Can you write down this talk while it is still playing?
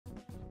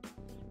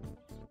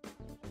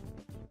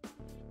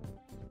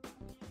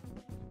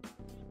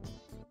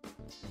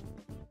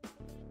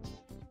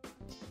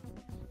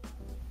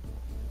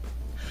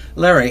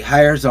Larry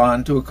hires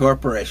on to a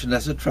corporation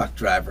as a truck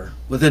driver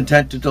with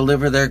intent to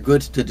deliver their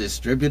goods to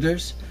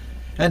distributors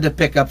and to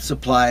pick up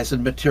supplies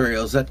and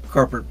materials at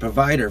corporate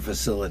provider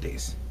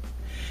facilities.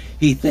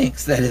 He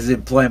thinks that his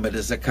employment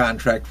is a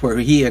contract where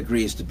he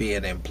agrees to be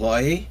an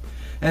employee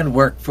and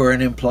work for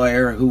an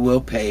employer who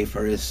will pay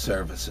for his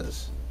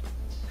services.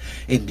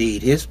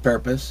 Indeed, his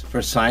purpose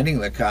for signing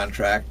the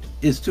contract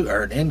is to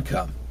earn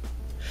income,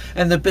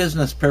 and the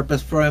business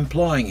purpose for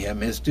employing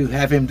him is to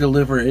have him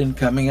deliver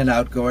incoming and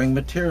outgoing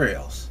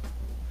materials.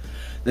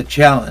 The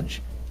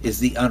challenge is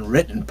the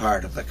unwritten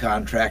part of the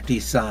contract he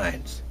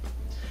signs.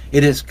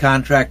 It is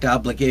contract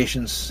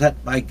obligations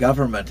set by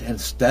government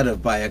instead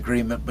of by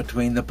agreement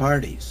between the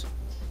parties.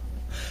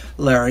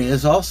 Larry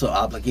is also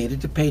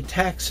obligated to pay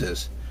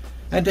taxes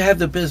and to have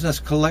the business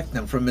collect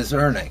them from his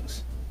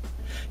earnings.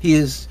 He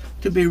is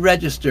to be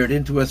registered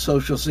into a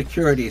social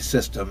security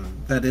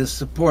system that is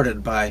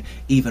supported by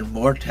even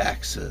more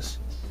taxes,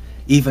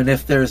 even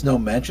if there is no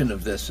mention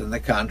of this in the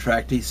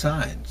contract he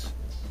signs.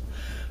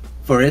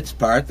 For its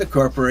part, the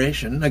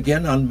corporation,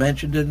 again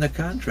unmentioned in the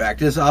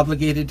contract, is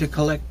obligated to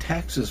collect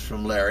taxes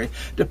from Larry,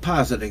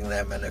 depositing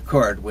them in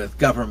accord with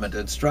government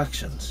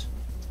instructions.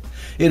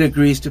 It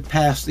agrees to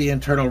pass the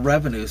Internal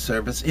Revenue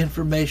Service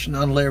information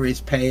on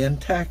Larry's pay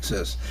and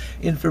taxes,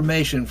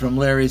 information from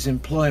Larry's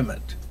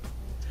employment.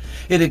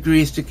 It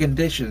agrees to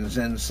conditions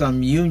in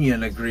some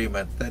union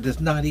agreement that is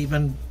not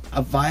even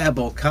a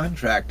viable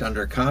contract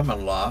under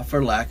common law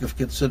for lack of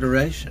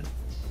consideration.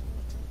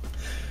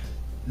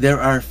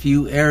 There are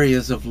few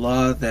areas of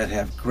law that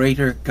have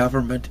greater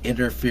government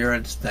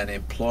interference than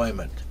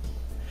employment.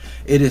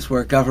 It is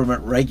where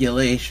government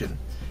regulation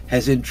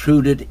has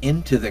intruded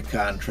into the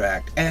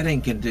contract,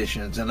 adding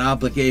conditions and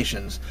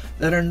obligations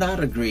that are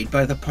not agreed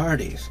by the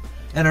parties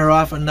and are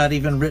often not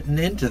even written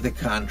into the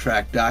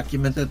contract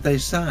document that they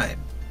sign.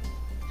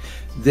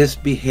 This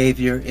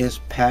behavior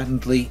is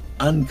patently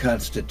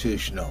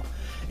unconstitutional.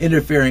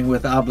 Interfering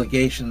with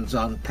obligations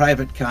on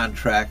private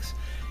contracts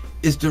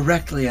is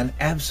directly and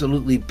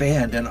absolutely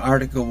banned in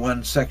Article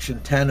 1, Section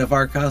 10 of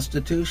our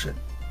Constitution.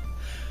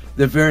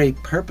 The very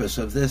purpose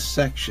of this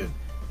section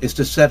is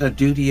to set a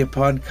duty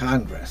upon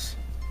Congress.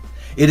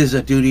 It is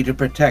a duty to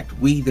protect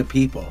we the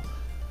people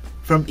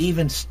from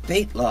even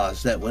state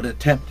laws that would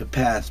attempt to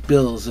pass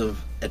bills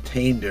of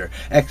attainder,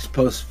 ex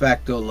post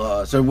facto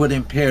laws, or would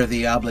impair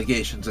the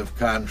obligations of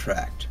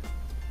contract.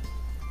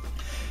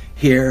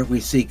 Here we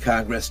see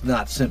Congress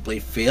not simply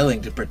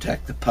failing to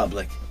protect the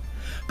public,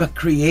 but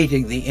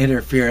creating the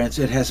interference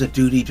it has a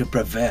duty to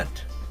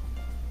prevent.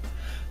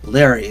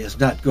 Larry is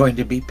not going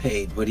to be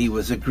paid what he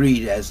was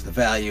agreed as the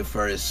value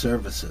for his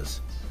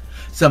services.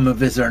 Some of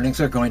his earnings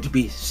are going to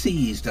be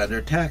seized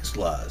under tax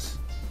laws.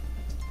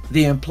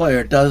 The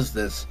employer does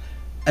this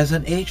as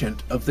an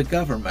agent of the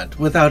government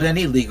without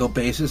any legal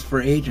basis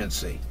for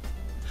agency.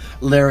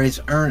 Larry's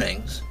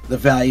earnings, the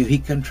value he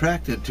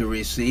contracted to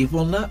receive,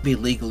 will not be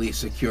legally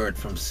secured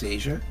from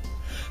seizure.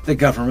 The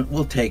government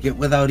will take it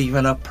without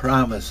even a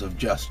promise of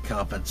just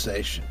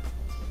compensation.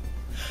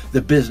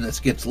 The business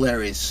gets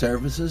Larry's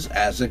services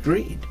as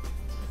agreed,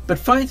 but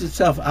finds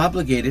itself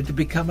obligated to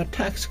become a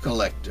tax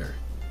collector.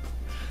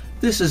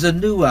 This is a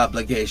new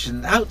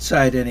obligation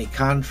outside any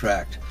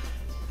contract,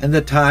 and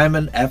the time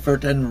and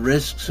effort and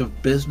risks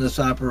of business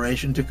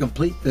operation to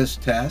complete this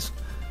task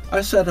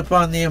are set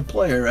upon the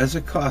employer as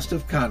a cost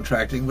of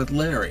contracting with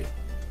Larry.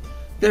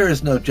 There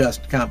is no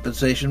just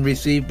compensation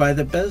received by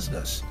the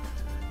business,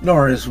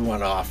 nor is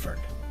one offered.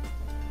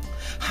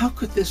 How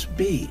could this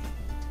be?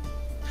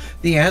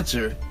 The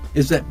answer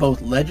is that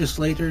both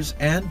legislators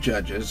and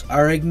judges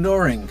are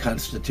ignoring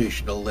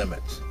constitutional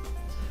limits.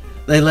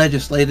 They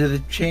legislated a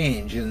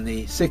change in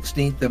the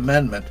 16th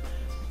Amendment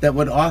that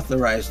would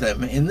authorize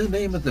them, in the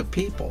name of the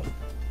people,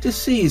 to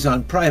seize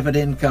on private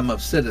income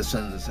of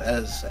citizens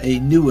as a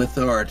new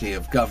authority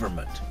of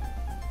government.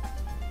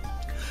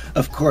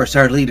 Of course,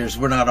 our leaders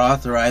were not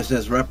authorized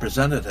as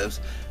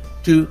representatives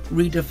to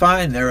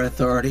redefine their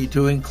authority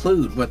to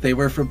include what they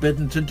were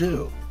forbidden to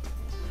do.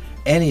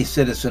 Any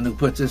citizen who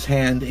puts his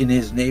hand in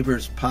his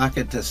neighbor's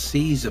pocket to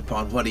seize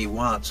upon what he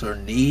wants or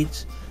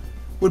needs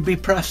would be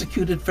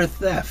prosecuted for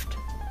theft.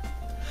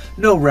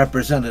 No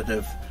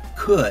representative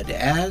could,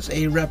 as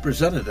a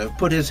representative,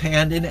 put his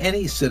hand in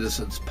any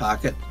citizen's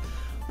pocket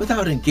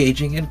without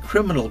engaging in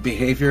criminal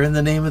behavior in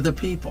the name of the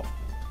people.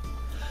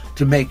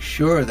 To make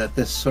sure that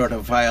this sort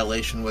of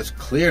violation was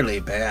clearly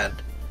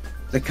banned,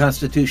 the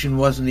Constitution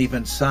wasn't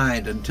even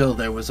signed until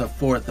there was a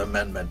Fourth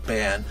Amendment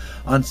ban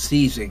on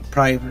seizing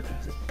private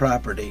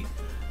property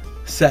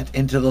set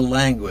into the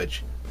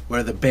language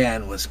where the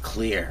ban was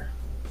clear.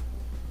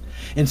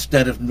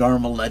 Instead of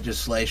normal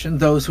legislation,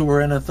 those who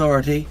were in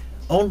authority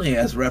only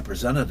as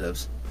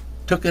representatives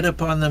took it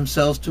upon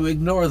themselves to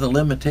ignore the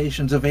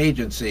limitations of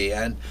agency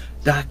and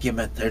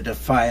document their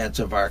defiance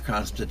of our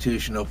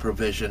constitutional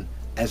provision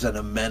as an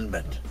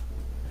amendment.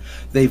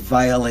 They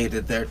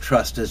violated their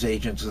trust as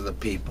agents of the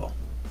people.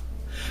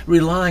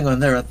 Relying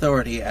on their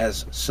authority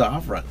as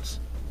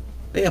sovereigns,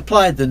 they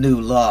applied the new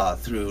law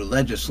through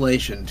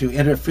legislation to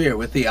interfere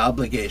with the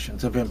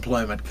obligations of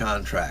employment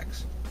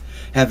contracts.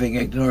 Having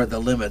ignored the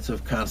limits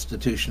of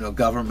constitutional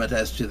government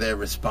as to their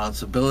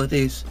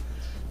responsibilities,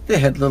 they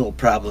had little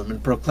problem in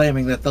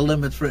proclaiming that the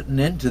limits written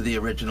into the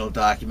original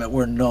document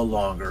were no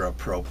longer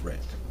appropriate.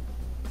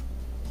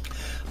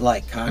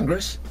 Like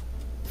Congress,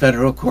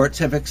 federal courts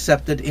have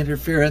accepted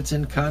interference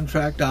in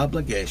contract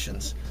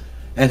obligations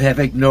and have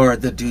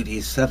ignored the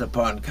duties set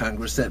upon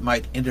Congress that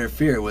might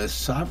interfere with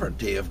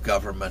sovereignty of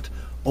government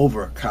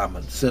over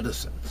common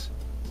citizens.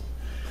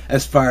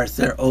 As far as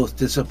their oath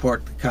to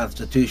support the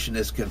Constitution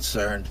is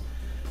concerned,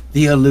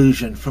 the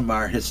allusion from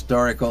our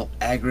historical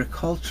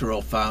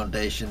agricultural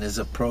foundation is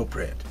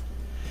appropriate.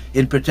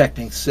 In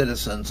protecting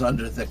citizens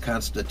under the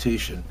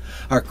Constitution,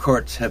 our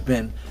courts have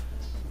been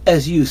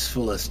as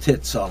useful as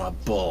tits on a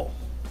bull.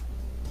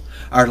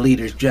 Our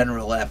leader's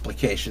general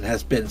application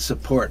has been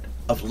support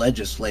of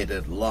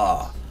legislated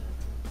law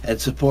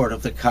and support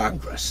of the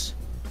Congress.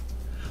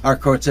 Our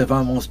courts have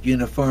almost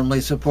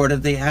uniformly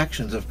supported the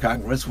actions of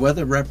Congress,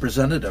 whether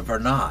representative or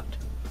not.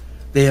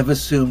 They have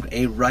assumed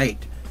a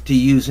right to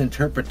use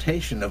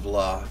interpretation of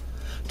law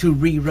to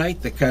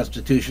rewrite the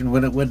Constitution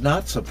when it would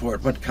not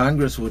support what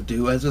Congress would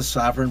do as a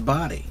sovereign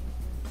body.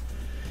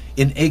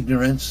 In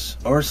ignorance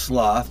or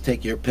sloth,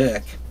 take your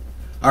pick,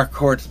 our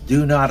courts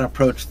do not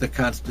approach the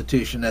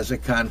Constitution as a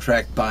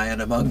contract by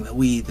and among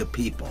we the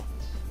people.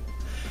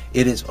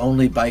 It is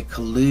only by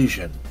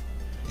collusion,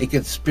 a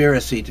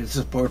conspiracy to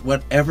support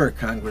whatever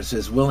Congress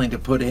is willing to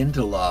put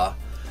into law,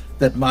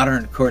 that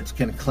modern courts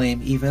can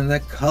claim even the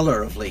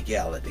color of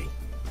legality.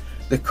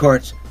 The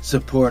courts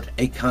support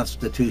a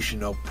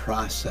constitutional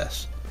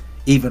process,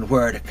 even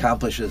where it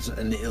accomplishes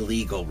an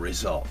illegal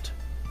result.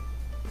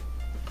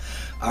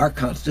 Our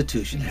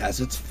Constitution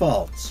has its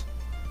faults,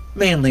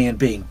 mainly in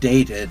being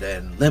dated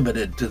and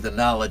limited to the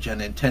knowledge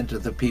and intent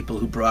of the people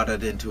who brought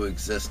it into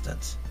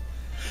existence.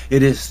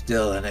 It is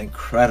still an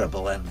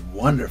incredible and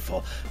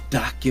wonderful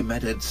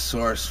documented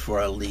source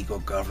for a legal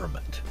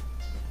government.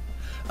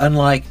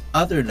 Unlike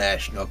other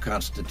national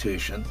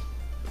constitutions,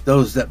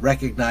 those that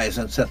recognize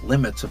and set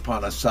limits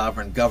upon a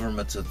sovereign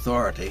government's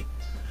authority,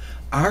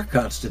 our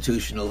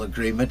constitutional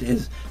agreement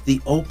is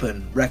the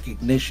open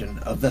recognition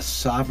of the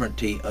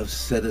sovereignty of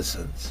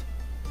citizens.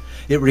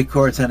 It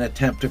records an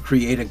attempt to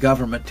create a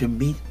government to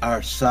meet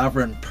our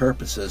sovereign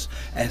purposes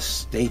as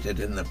stated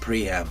in the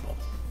preamble.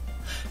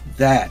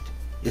 That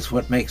is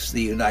what makes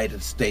the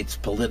United States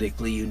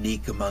politically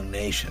unique among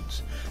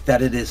nations,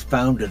 that it is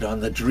founded on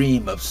the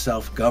dream of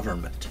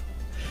self-government.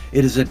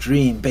 It is a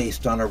dream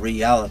based on a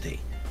reality,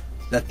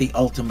 that the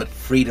ultimate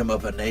freedom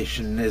of a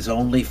nation is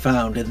only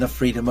found in the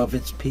freedom of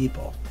its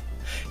people.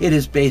 It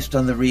is based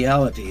on the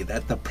reality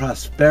that the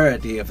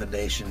prosperity of a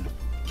nation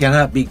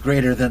cannot be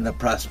greater than the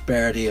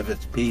prosperity of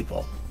its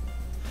people.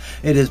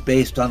 It is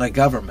based on a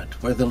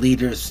government where the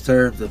leaders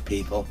serve the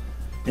people,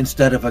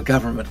 instead of a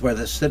government where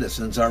the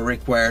citizens are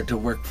required to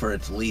work for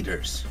its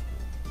leaders.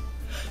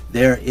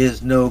 There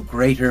is no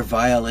greater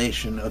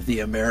violation of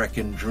the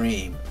American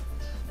dream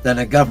than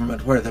a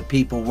government where the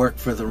people work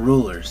for the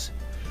rulers,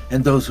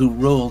 and those who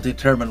rule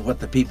determine what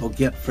the people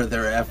get for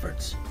their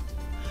efforts.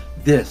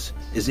 This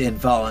is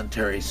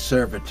involuntary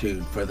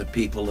servitude for the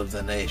people of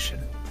the nation.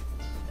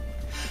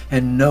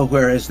 And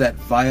nowhere is that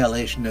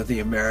violation of the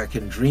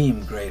American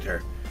dream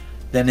greater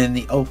than in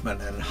the open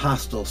and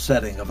hostile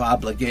setting of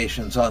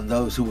obligations on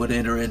those who would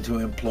enter into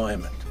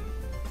employment.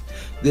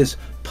 This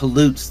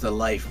pollutes the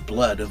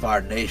lifeblood of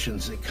our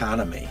nation's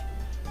economy,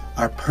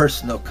 our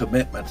personal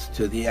commitments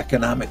to the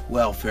economic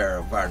welfare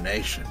of our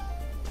nation.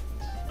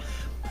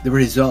 The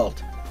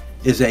result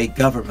is a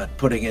government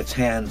putting its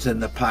hands in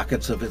the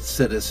pockets of its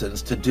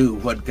citizens to do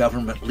what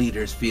government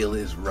leaders feel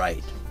is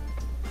right.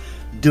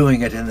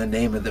 Doing it in the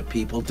name of the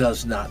people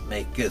does not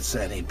make it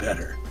any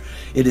better.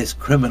 It is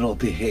criminal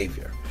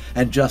behavior,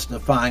 and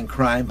justifying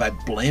crime by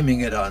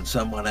blaming it on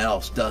someone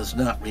else does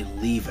not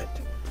relieve it,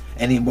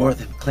 any more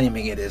than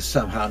claiming it is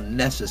somehow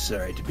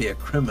necessary to be a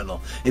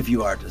criminal if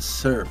you are to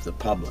serve the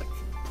public.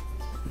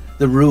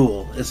 The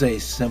rule is a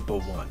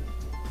simple one.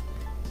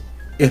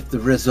 If the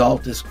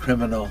result is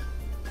criminal,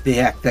 the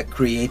act that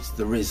creates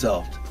the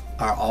result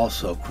are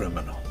also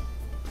criminal.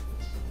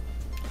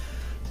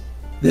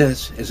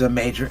 This is a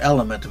major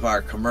element of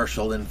our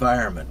commercial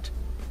environment,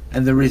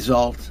 and the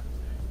result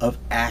of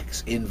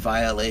acts in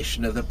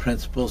violation of the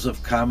principles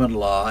of common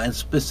law and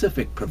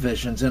specific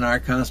provisions in our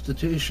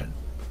Constitution.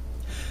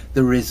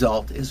 The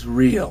result is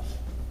real,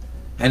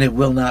 and it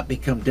will not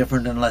become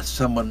different unless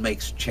someone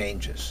makes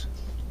changes.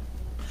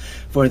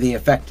 For the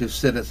effective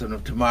citizen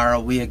of tomorrow,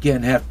 we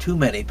again have too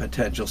many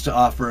potentials to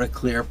offer a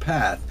clear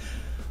path.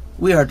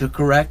 We are to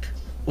correct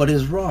what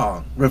is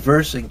wrong,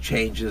 reversing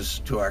changes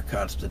to our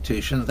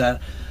Constitution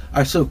that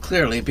are so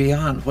clearly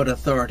beyond what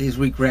authorities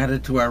we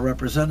granted to our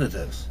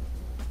representatives.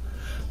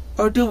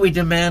 Or do we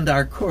demand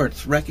our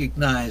courts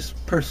recognize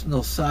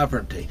personal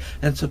sovereignty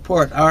and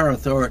support our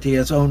authority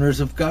as owners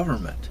of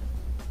government?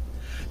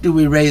 Do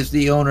we raise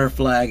the owner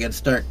flag and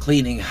start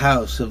cleaning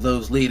house of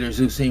those leaders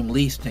who seem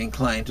least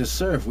inclined to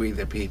serve we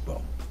the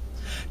people?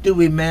 Do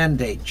we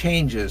mandate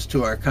changes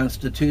to our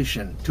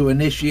Constitution to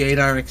initiate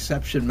our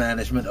exception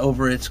management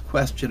over its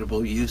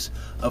questionable use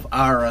of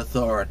our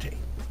authority?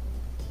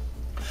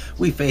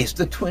 We face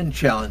the twin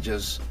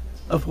challenges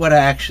of what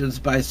actions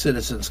by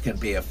citizens can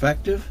be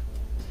effective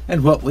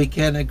and what we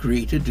can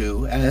agree to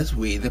do as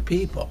we the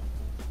people.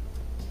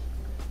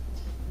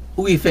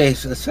 We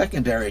face a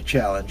secondary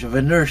challenge of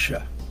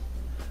inertia,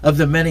 of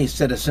the many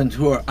citizens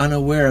who are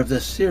unaware of the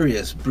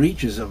serious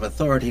breaches of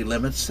authority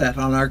limits set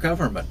on our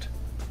government.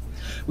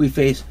 We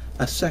face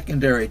a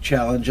secondary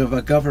challenge of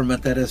a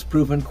government that has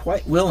proven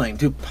quite willing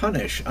to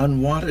punish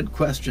unwanted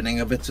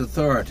questioning of its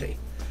authority.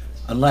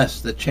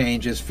 Unless the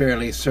change is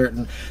fairly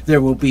certain,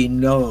 there will be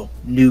no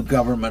new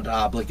government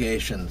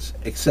obligations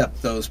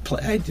except those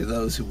applied to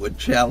those who would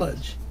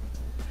challenge.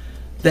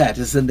 That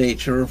is the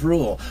nature of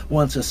rule.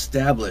 Once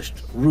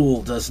established,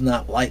 rule does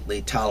not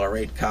lightly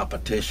tolerate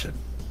competition.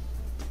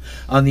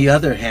 On the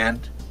other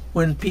hand,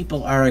 when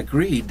people are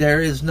agreed,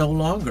 there is no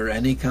longer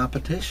any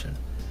competition.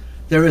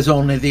 There is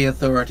only the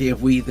authority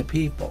of we the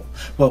people.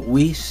 What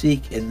we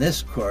seek in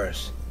this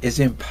course is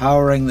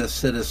empowering the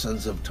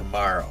citizens of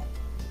tomorrow.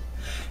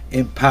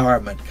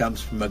 Empowerment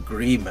comes from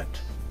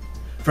agreement,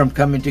 from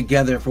coming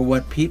together for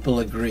what people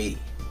agree.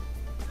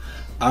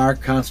 Our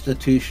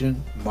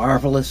Constitution,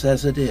 marvelous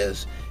as it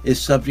is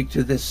subject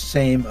to this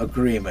same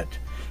agreement.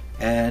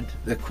 And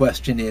the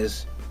question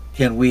is,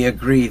 can we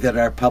agree that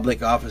our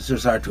public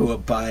officers are to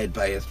abide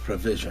by its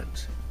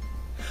provisions?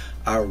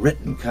 Our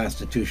written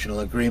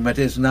constitutional agreement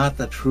is not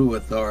the true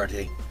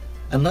authority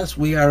unless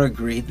we are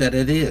agreed that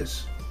it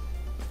is.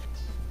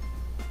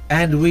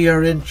 And we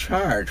are in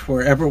charge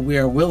wherever we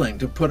are willing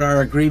to put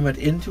our agreement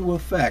into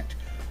effect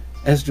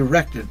as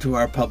directed to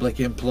our public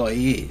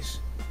employees.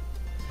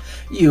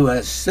 You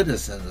as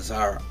citizens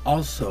are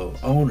also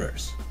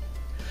owners.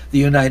 The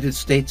United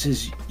States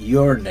is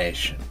your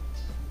nation.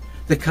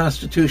 The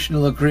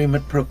constitutional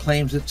agreement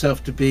proclaims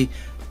itself to be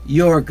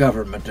your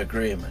government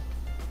agreement.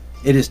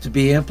 It is to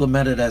be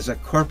implemented as a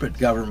corporate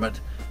government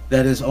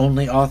that is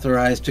only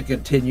authorized to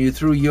continue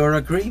through your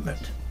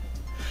agreement.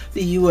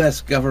 The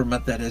U.S.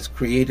 government that is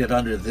created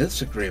under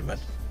this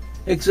agreement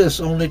exists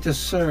only to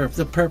serve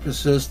the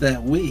purposes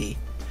that we,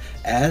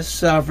 as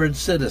sovereign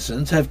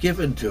citizens, have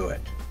given to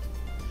it.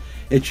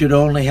 It should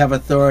only have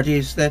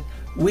authorities that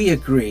we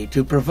agree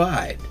to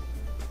provide.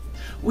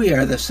 We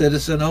are the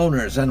citizen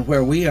owners, and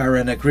where we are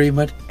in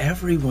agreement,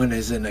 everyone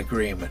is in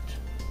agreement.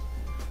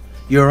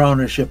 Your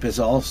ownership is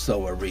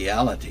also a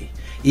reality,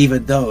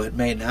 even though it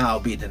may now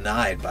be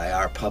denied by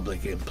our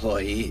public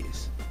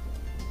employees.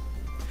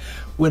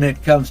 When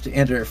it comes to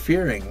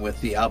interfering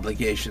with the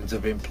obligations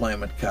of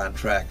employment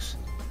contracts,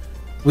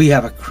 we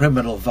have a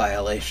criminal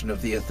violation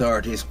of the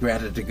authorities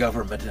granted to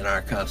government in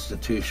our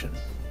Constitution.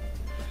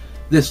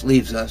 This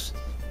leaves us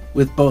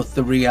with both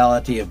the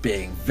reality of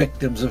being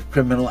victims of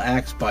criminal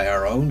acts by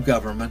our own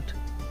government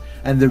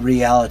and the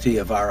reality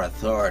of our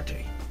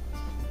authority.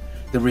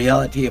 The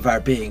reality of our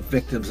being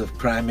victims of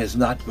crime is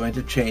not going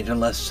to change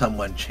unless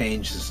someone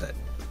changes it.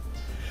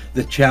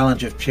 The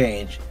challenge of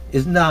change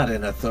is not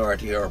in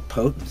authority or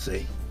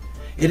potency.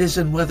 It is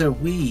in whether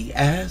we,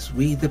 as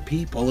we the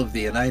people of the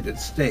United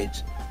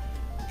States,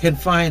 can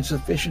find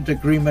sufficient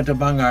agreement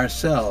among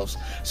ourselves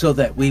so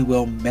that we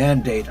will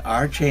mandate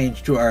our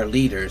change to our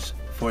leaders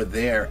for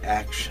their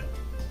action.